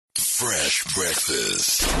Fresh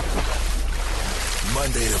breakfast.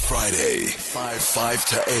 Monday to Friday, 5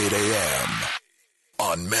 to 8 a.m.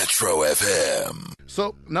 on Metro FM.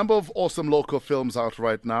 So, number of awesome local films out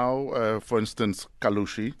right now. For instance,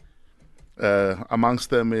 KALUSHI. Amongst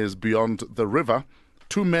them is Beyond the River.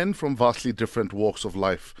 Two men from vastly different walks of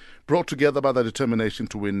life, brought together by the determination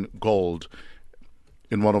to win gold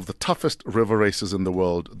in one of the toughest river races in the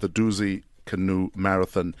world, the DUSI Canoe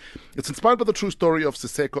Marathon. It's inspired by the true story of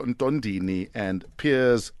Siseko Ntondini and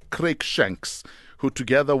PIERS CRUICKSHANKS, who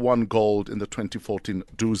together won gold in the 2014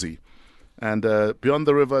 DUSI. And Beyond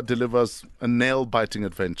the River delivers a nail-biting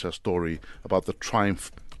adventure story about the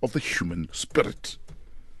triumph of the human spirit.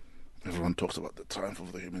 Everyone talks about the triumph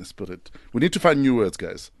of the human spirit. We need to find new words,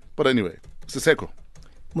 guys. But anyway, Siseko.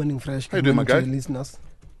 Morning, Fresh. How you doing, my guy? Listeners.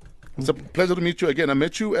 It's a pleasure to meet you again. I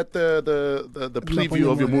met you at the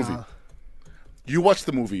preview of your movie. You watched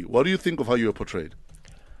the movie. What do you think of how you were portrayed?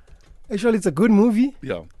 Actually, it's a good movie.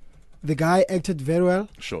 Yeah. The guy acted very well.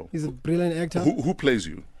 Sure. He's a brilliant actor. Who plays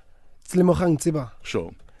you?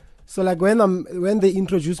 Sure. So like when they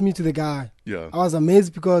introduced me to the guy, Yeah. I was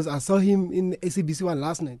amazed because I saw him in SABC One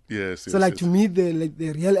last night. Yes. So to meet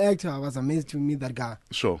the real actor, I was amazed to meet that guy.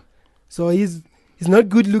 Sure. So he's not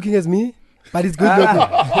good looking as me, but he's good looking.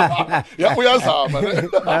 Yeah, we are, man.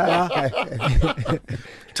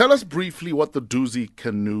 Tell us briefly what the DUSI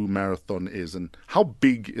Canoe Marathon is and how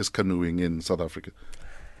big is canoeing in South Africa?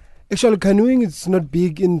 Actually, canoeing is not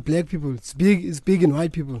big in black people. It's big in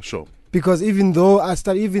white people. Sure. Because even though I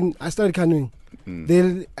started canoeing,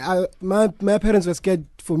 my parents were scared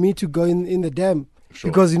for me to go in the dam. Sure.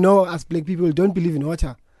 Because as black people don't believe in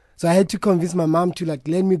water. So I had to convince my mom to let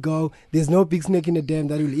me go. There's no big snake in the dam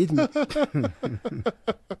that will eat me.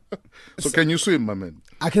 So can you swim, my man?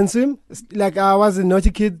 I can swim. I was a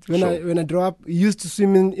naughty kid when Sure. I grew up. I used to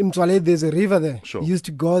swim in Mtswale. There's a river there. Sure. I used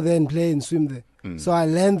to go there and play and swim there. So I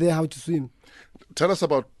learned there how to swim. Tell us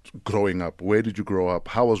about growing up. Where did you grow up?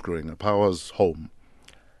 How was growing up? How was home?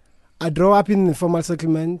 I grew up in the formal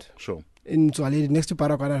settlement Sure. in Mtswale next to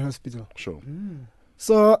Parakwana Hospital. Sure.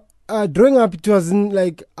 So growing up, it wasn't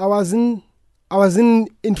I wasn't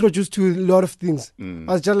introduced to a lot of things. I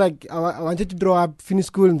was just I wanted to grow up, finish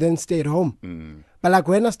school, and then stay at home. But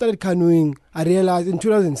when I started canoeing, I realized in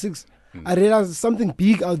 2006, I realized something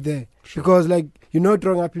big out there. Sure. Because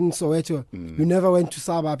growing up in Soweto, you never went to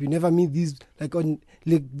suburb, you never meet these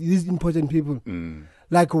these important people.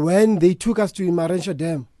 When they took us to Imarensha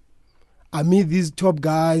Dam, I meet these top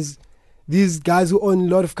guys, these guys who own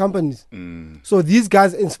a lot of companies. So these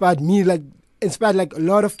guys inspired me, inspired a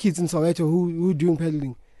lot of kids in Soweto who doing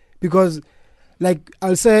paddling. Because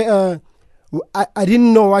I'll say I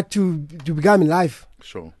didn't know what to become in life.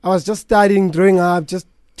 Sure. I was just studying, growing up, just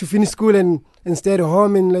to finish school and stay at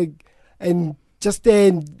home and just stay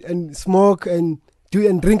and smoke and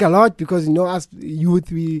drink a lot because as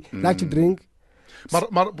youth we like to drink.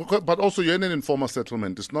 But also you're in an informal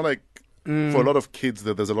settlement. It's not like for a lot of kids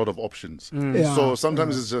that there's a lot of options. Yeah. So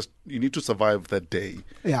sometimes it's just you need to survive that day.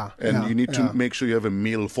 Yeah. And you need to make sure you have a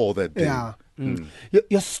meal for that day. Yeah.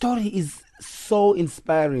 Your story is so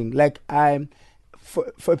inspiring.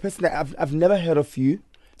 For a person that I've never heard of you,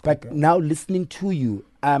 but now listening to you,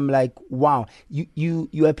 I'm like, wow, you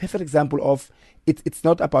are a perfect example of it's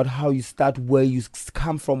not about how you start, where you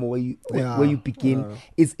come from, or where you begin.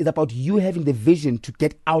 It's about you having the vision to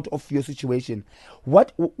get out of your situation.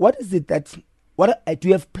 What is it that do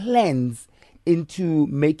you have plans into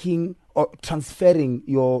making or transferring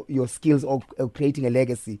your skills or creating a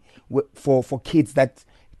legacy for kids that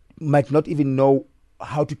might not even know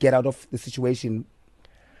how to get out of the situation?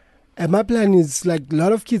 My plan is a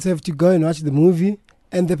lot of kids have to go and watch the movie,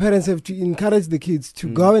 and the parents have to encourage the kids to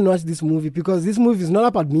go and watch this movie because this movie is not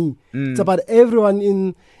about me. It's about everyone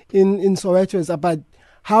in Soweto. It's about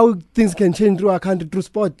how things can change through our country through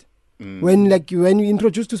sport. When you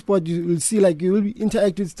introduce to sport, you will see you will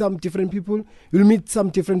interact with some different people. You'll meet some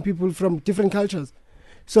different people from different cultures.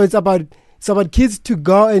 So it's about kids to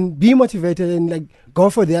go and be motivated and go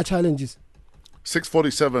for their challenges.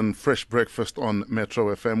 6:47 Fresh Breakfast on Metro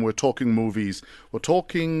FM. We're talking movies. We're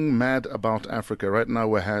talking Mad About Africa. Right now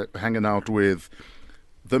we're hanging out with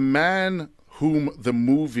the man whom the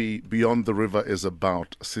movie Beyond the River is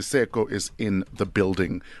about. Siseko is in the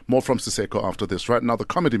building. More from Siseko after this. Right now, the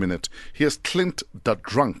Comedy Minute. Here's Clint the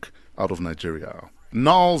Drunk out of Nigeria.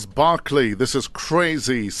 Niles Barkley, this is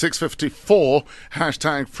crazy. 6:54,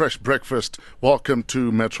 hashtag Fresh Breakfast. Welcome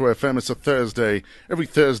to Metro FM. It's a Thursday. Every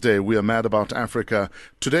Thursday we are mad about Africa.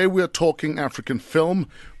 Today we are talking African film.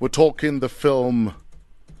 We're talking the film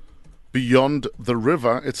Beyond the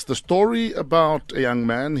River. It's the story about a young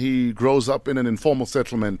man. He grows up in an informal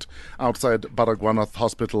settlement outside Baragwanath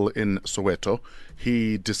Hospital in Soweto.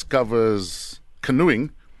 He discovers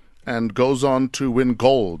canoeing and goes on to win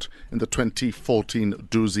gold in the 2014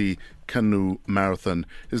 DUSI Canoe Marathon.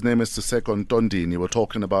 His name is Siseko Ntondini. We're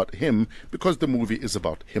talking about him because the movie is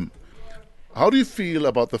about him. How do you feel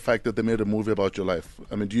about the fact that they made a movie about your life?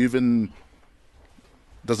 I mean,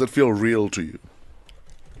 does it feel real to you?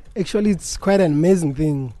 Actually, it's quite an amazing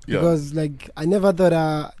thing because, I never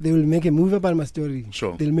thought they will make a movie about my story.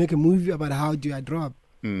 Sure. They'll make a movie about how do I grow up.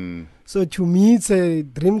 Mm. So to me, it's a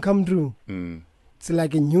dream come true. Mm. It's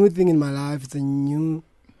like a new thing in my life. It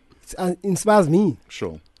inspires me.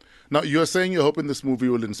 Sure. Now, you're saying you're hoping this movie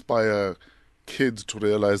will inspire kids to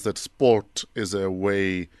realize that sport is a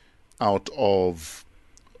way out of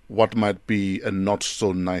what might be a not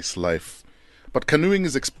so nice life. But canoeing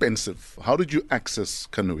is expensive. How did you access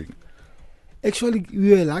canoeing? Actually,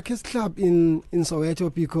 we were luckiest club in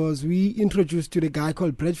Soweto because we introduced to the guy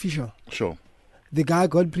called Brad Fisher. Sure. The guy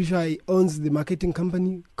called Fisher, he owns the marketing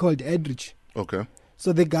company called Edrich. Okay.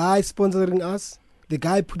 So the guy sponsoring us, the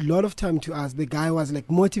guy put a lot of time to us. The guy was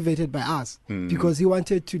motivated by us because he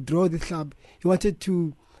wanted to draw the club. He wanted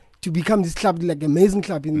to become this club, amazing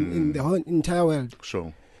club in the whole entire world.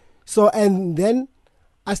 Sure. So, and then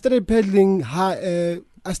I started pedaling hard.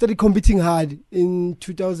 I started competing hard in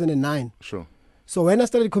 2009. Sure. So when I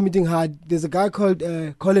started competing hard, there's a guy called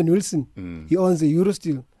Colin Wilson. He owns the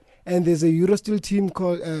Eurosteel, and there's a Eurosteel team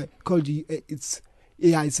called it's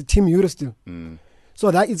a team Eurosteel. So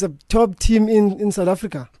that is a top team in South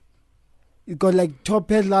Africa. It got top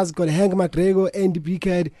peddlers, got Hank McGregor, Andy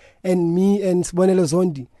Brickhead, and me and Sibonelo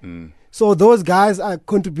Zondi. So those guys are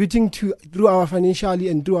contributing through our financially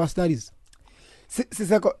and through our studies.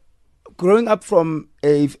 Siseko, growing up from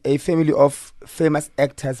a family of famous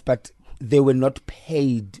actors, but they were not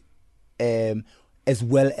paid as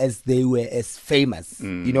well as they were as famous,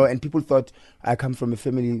 and people thought, I come from a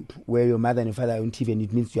family where your mother and your father are on TV and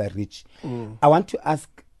it means you are rich. I want to ask,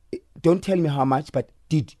 don't tell me how much, but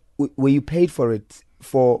were you paid for it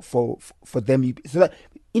for them? So that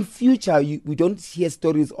in future, we don't hear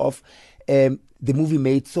stories of the movie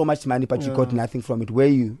made so much money, but you got nothing from it. Were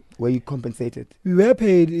you compensated? We were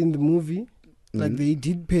paid in the movie. They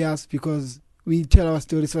did pay us because we tell our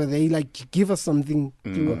story, so they give us something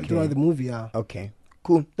throughout the movie. Yeah. Okay.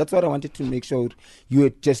 Cool. That's what I wanted to make sure they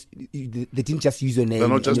didn't just use your name. They're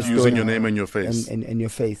not just using your name and your face. And your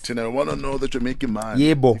face. I want to know that you're making money.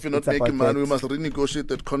 Yeah, if you're not making money, we must renegotiate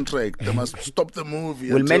that contract. They must stop the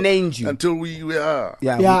movie. We'll manage you. Until we are.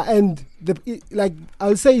 Yeah, and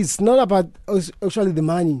I'll say it's not about actually the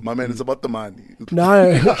money. My man, it's about the money.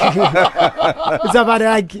 No. It's about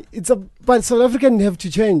but South African have to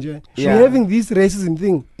change. We're having this racism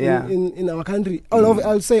thing in our country.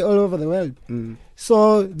 I'll say all over the world.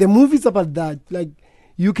 So the movie is about that.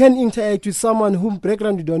 You can interact with someone whom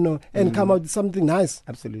background you don't know and come out with something nice.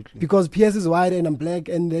 Absolutely. Because PIERS is white and I'm black,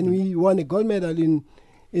 and then we won a gold medal in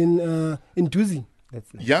DUSI.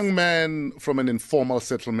 That's nice. Young man from an informal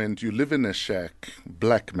settlement, you live in a shack,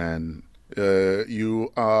 black man.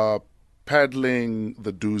 You are paddling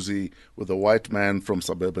the DUSI with a white man from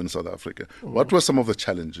suburban South Africa. What were some of the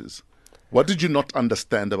challenges? What did you not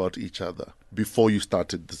understand about each other before you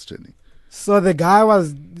started this journey? So the guy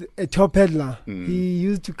was a top peddler. He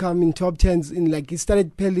used to come in top 10s he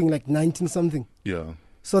started peddling 19 something. Yeah.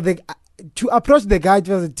 So to approach the guy, it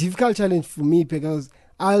was a difficult challenge for me because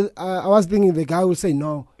I was thinking the guy will say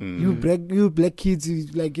no. You black kids, you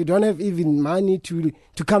don't have even money to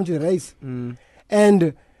come to the race.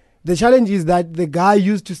 And the challenge is that the guy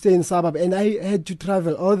used to stay in suburb, and I had to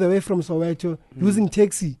travel all the way from Soweto using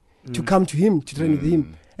taxi to come to him to train with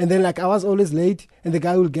him. And then I was always late, and the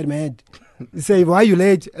guy will get mad. He say, "Why are you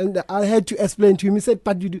late?" And I had to explain to him. He said,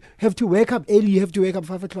 "But you have to wake up early. You have to wake up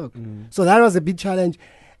 5 o'clock." So that was a big challenge.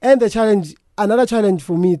 And another challenge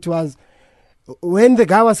for me, it was when the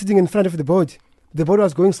guy was sitting in front of the boat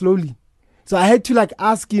was going slowly. So I had to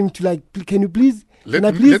ask him to can you please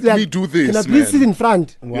let me do this? Can I please sit in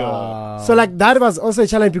front? Wow. So that was also a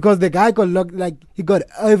challenge because the guy got he got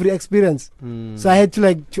every experience. So I had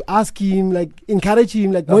to ask him, encourage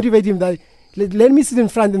him, motivate him that let me sit in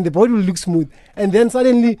front and the boat will look smooth. And then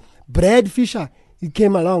suddenly Brad Fisher, he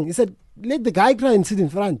came along. He said, let the guy try and sit in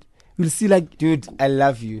front. We'll see dude, I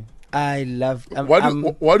love you. I love.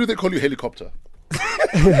 Why do they call you helicopter?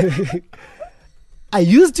 I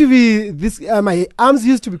used to be my arms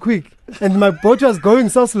used to be quick, and my boat was going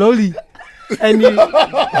so slowly, and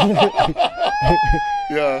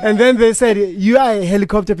Yeah. And then they said, you are a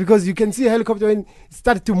helicopter because you can see a helicopter when it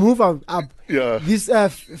started to move up. Yeah. This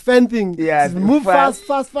fan thing, Yeah, move fast.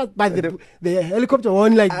 fast. But the helicopter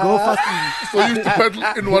won't like go fast. So you used to pedal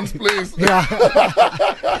in one place. Yeah.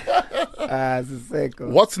 Siseko.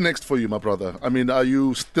 What's next for you, my brother? I mean, are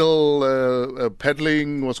you still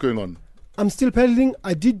pedaling? What's going on? I'm still pedaling.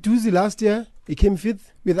 I did DUSI last year. He came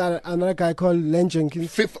fifth with another guy called Len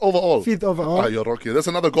Jenkins. Fifth overall. Fifth overall. Ah, you're rocky. That's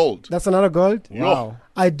another gold. That's another gold. Wow.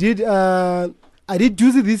 I did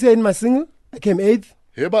DUSI this year in my single. I came eighth.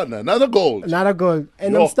 Hey, but another gold. Another gold.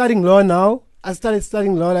 And Yo. I'm studying law now. I started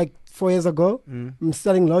studying law like 4 years ago. I'm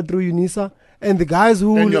studying law through UNISA. And the guys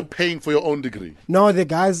who... And you're paying for your own degree. No, the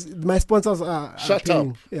guys, my sponsors are Shut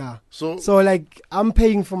paying. up. Yeah. So like, I'm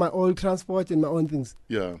paying for my own transport and my own things.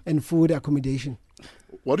 yeah. And food, accommodation.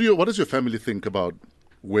 What does your family think about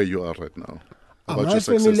where you are right now? About My your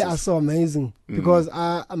family successes? are so amazing because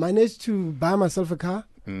I managed to buy myself a car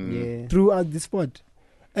Yeah. throughout this sport.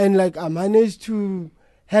 And like, I managed to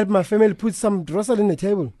help my family put some grocery on the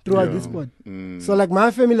table throughout Yeah. this sport. So like,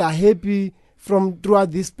 my family are happy from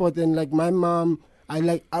throughout this sport. And like, my mom,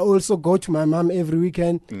 I also go to my mom every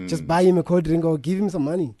weekend, just buy him a cold drink or give him some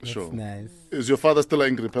money. Sure. Nice. Is your father still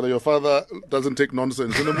angry, Pella? Your father doesn't take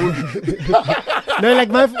nonsense in the movie. No, like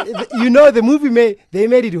the movie they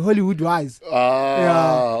made it Hollywood wise.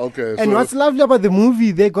 Okay. And so, what's lovely about the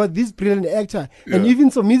movie, they got this brilliant actor. And Yeah.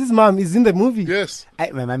 even so, Mrs. Mom is in the movie. yes.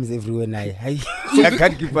 My mom is everywhere now. I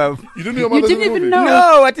can't keep up. You didn't know your mother's in the didn't even movie? know.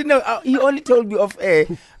 No, I didn't know. He only told me off air.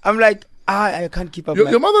 I'm like, I can't keep up.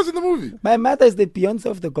 Your mother's in the movie? My mother is the Beyonce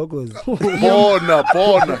of the goggles. Bona.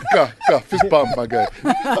 Fist bump, my guy.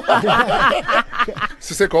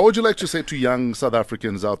 Siseko, what would you like to say to young South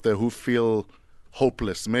Africans out there who feel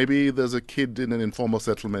hopeless? Maybe there's a kid in an informal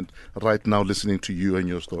settlement right now listening to you and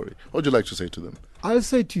your story. What would you like to say to them? I'll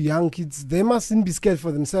say to young kids, they mustn't be scared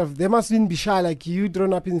for themselves. They mustn't be shy. Like you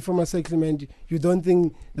grown up in informal settlement, you don't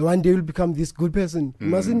think that one day you'll become this good person. You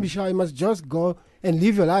mustn't be shy. You must just go and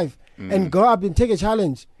live your life and go up and take a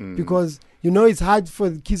challenge because it's hard for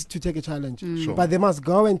the kids to take a challenge. Sure. But they must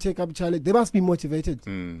go and take up a challenge. They must be motivated.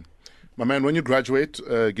 My man, when you graduate,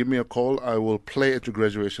 give me a call. I will play at your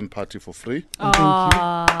graduation party for free. We'll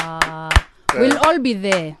all be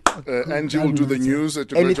there. Angie will do the news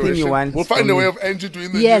at your Anything you graduation. want We'll find from a way me. of Angie doing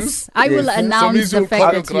the news. Yes, I will Yes. So announce means the you'll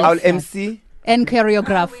fact that choreograph. I'll you MC. and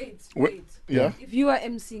choreograph. Wait, yeah. If you are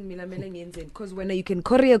emceeing because when you can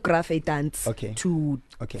choreograph a dance Okay. to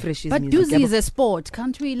Okay. Fresh's But music. DUSI is a sport,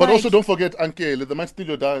 can't we? But like, also don't forget Uncle. They might steal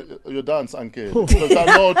your dance, Uncle. Because I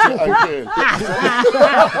know Uncle.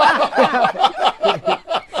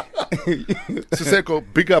 Siseko,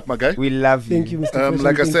 big up, my guy. We love you. Thank you, Mr. Fresh,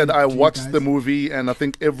 Like I and said, thank I you to you watched guys. the movie, and I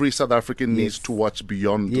think every South African needs Yes. to watch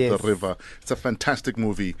Beyond Yes. the River. It's a fantastic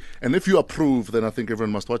movie. And if you approve, then I think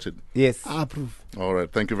everyone must watch it. Yes. I approve. All right,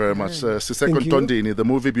 thank you very much. Siseko Thank you. Ntondini, the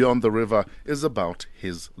movie Beyond the River is about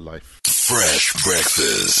his life. Fresh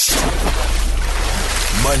breakfast.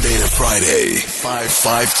 Monday to Friday,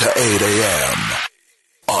 5 to 8 a.m.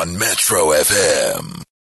 on Metro FM.